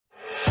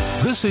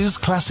This is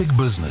Classic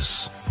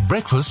Business,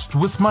 Breakfast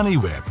with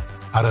MoneyWeb.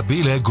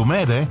 Arabile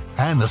Gumede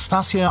and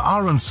Nastasia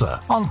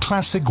Aronsa on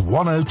Classic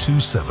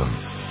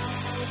 102.7.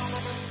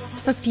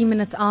 It's 15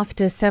 minutes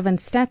after 7.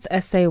 Stats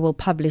SA will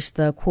publish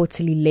the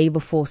quarterly labour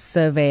force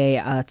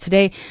survey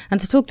today. And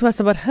to talk to us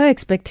about her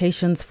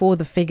expectations for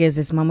the figures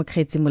is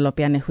Mamokgethi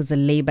Molopiane, who's a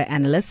labour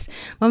analyst.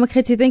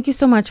 Mamokgethi, thank you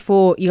so much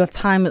for your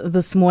time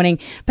this morning.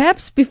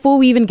 Perhaps before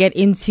we even get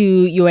into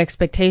your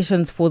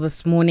expectations for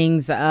this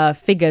morning's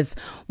figures,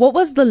 what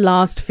was the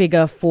last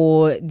figure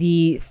for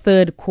the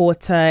third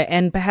quarter?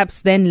 And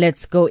perhaps then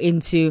let's go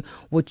into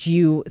what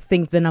you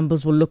think the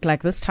numbers will look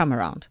like this time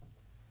around.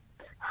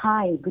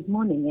 Hi, good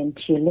morning, and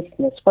to your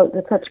listeners. Well,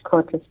 the third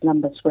quarter's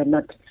numbers were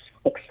not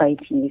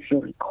exciting, if you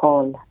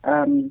recall.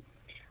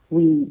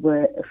 We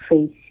were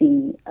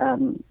facing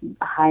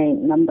high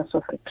numbers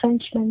of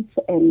retrenchments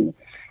and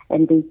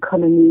the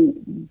economy,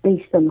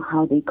 based on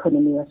how the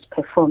economy was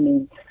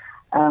performing.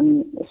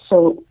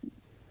 So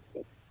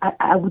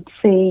I would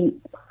say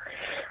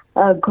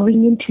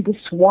going into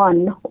this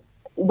one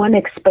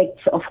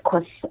expects, of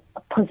course,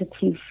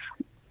 positive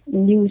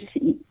news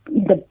in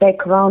the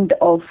background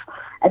of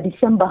a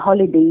December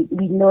holiday.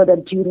 We know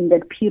that during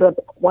that period,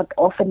 what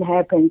often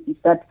happens is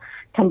that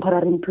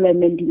temporary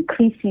employment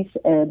increases,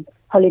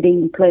 holiday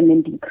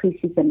employment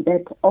increases, and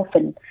that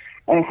often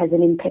has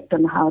an impact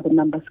on how the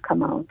numbers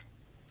come out.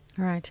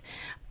 Right.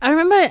 I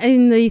remember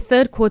in the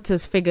third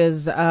quarter's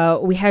figures,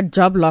 we had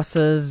job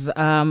losses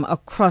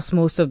across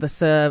most of the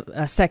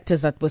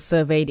sectors that were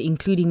surveyed,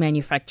 including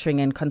manufacturing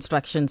and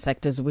construction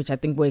sectors, which I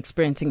think were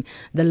experiencing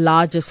the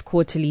largest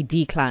quarterly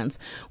declines.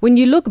 When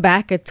you look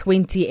back at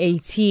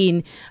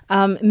 2018,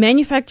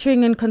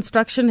 manufacturing and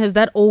construction, has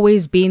that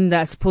always been,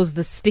 I suppose,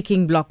 the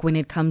sticking block when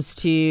it comes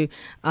to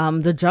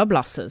the job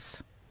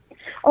losses?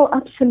 Oh,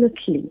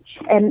 absolutely.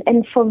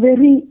 And for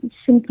very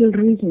simple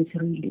reasons,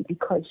 really,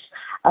 because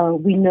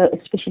we know,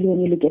 especially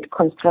when you look at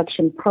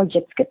construction,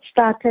 projects get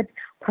started,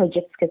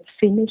 projects get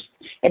finished,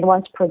 and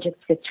once projects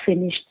get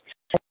finished,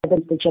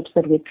 the jobs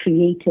that were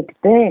created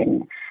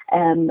then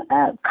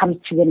comes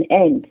to an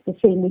end. The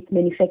same with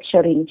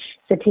manufacturing.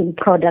 Certain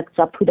products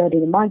are put out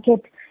in the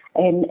market,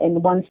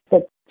 and once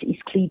that is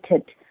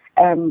completed,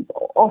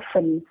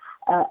 often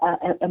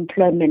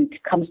employment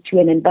comes to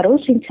an end. But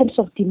also in terms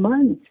of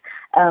demand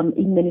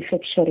in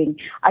manufacturing,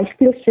 I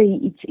still say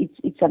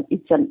it's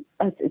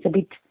a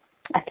bit,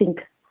 I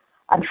think,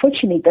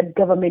 unfortunate that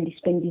government is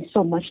spending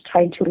so much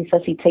trying to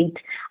resuscitate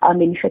our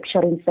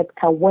manufacturing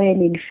sector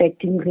when, in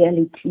fact, in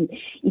reality,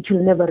 it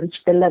will never reach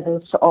the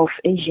levels of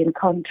Asian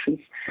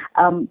countries.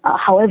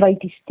 However,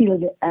 it is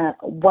still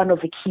one of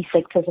the key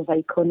sectors of our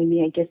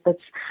economy. I guess that's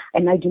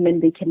an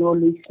argument they can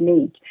always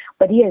make.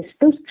 But yes,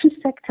 those two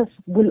sectors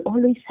will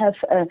always have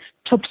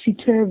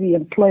topsy-turvy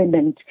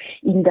employment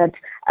in that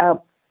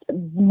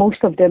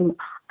most of them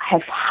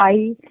have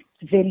high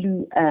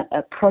value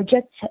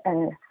projects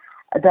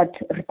that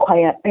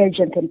require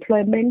urgent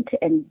employment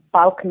and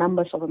bulk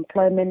numbers of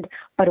employment.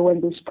 But when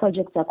those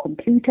projects are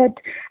completed,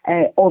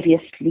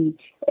 obviously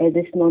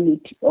there's no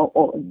need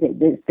or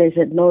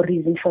there's no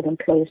reason for the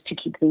employers to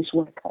keep those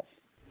workers.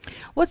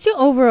 What's your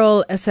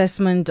overall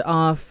assessment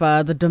of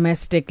the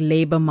domestic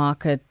labor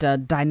market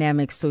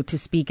dynamics, so to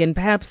speak, and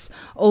perhaps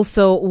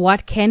also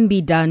what can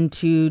be done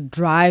to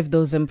drive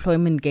those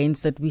employment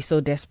gains that we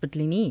so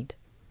desperately need?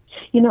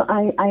 You know,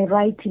 I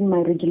write in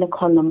my regular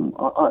column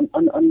on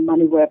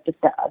MoneyWeb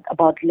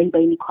about labor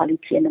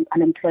inequality and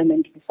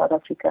unemployment in South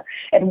Africa.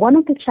 And one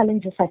of the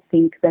challenges I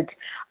think that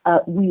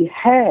we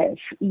have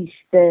is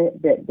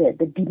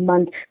the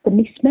demand, the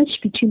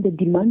mismatch between the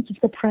demands of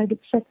the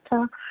private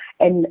sector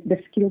and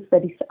the skills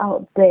that is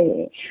out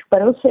there.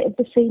 But also at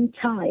the same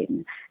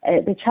time,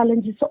 the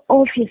challenges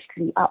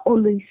obviously are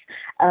always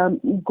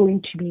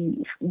going to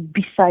be,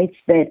 besides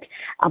that,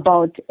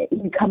 about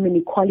income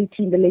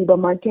inequality in the labor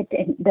market,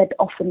 and that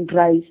often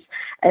drives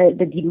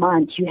the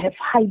demand. You have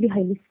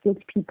highly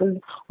skilled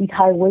people with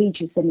high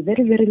wages and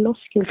very, very low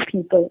skilled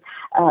people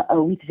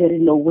with very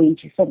low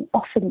wages. And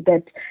often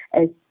that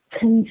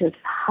changes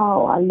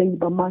how our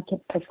labor market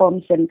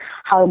performs and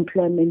how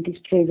employment is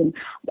driven.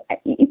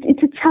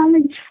 It's a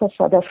challenge for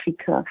South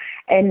Africa.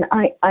 And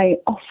I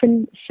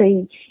often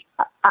say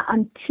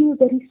until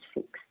that is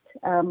fixed,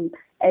 and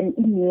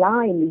in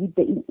line with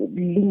the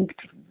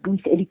linked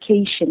with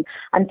education,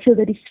 until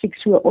that is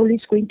fixed, we are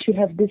always going to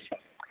have this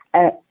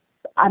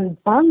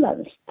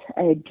unbalanced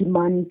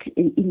demand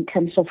in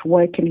terms of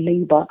work and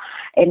labor,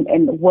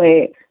 and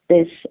where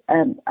there's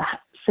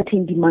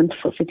certain demand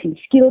for certain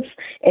skills,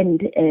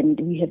 and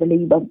we have a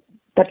labor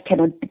that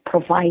cannot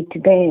provide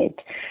that.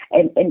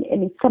 And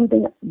it's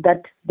something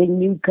that the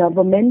new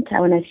government,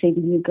 when I say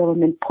the new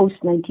government,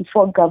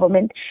 post-94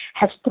 government,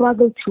 has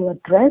struggled to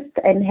address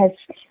and has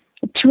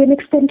to an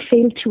extent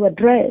failed to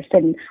address,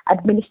 and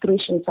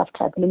administrations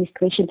after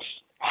administration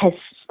has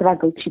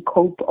struggled to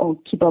cope or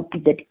keep up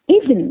with it,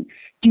 even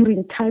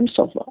during times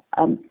of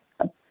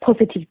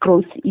positive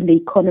growth in the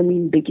economy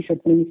in Bekkie's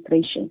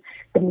administration.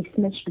 The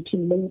mismatch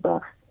between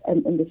labor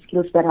and the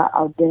skills that are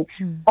out there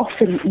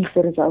often is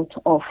the result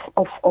of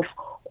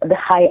the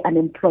high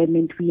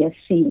unemployment we are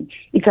seeing.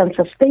 It's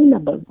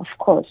unsustainable, of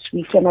course.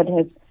 We cannot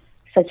have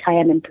such high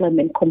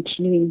unemployment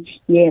continuing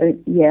year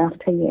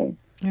after year.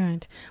 All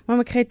right.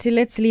 Mamakgethi,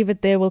 let's leave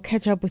it there. We'll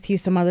catch up with you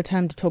some other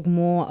time to talk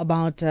more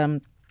about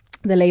the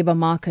labor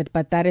market.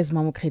 But that is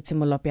Mamakgethi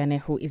Molopyane,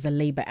 who is a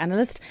labor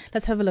analyst.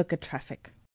 Let's have a look at traffic.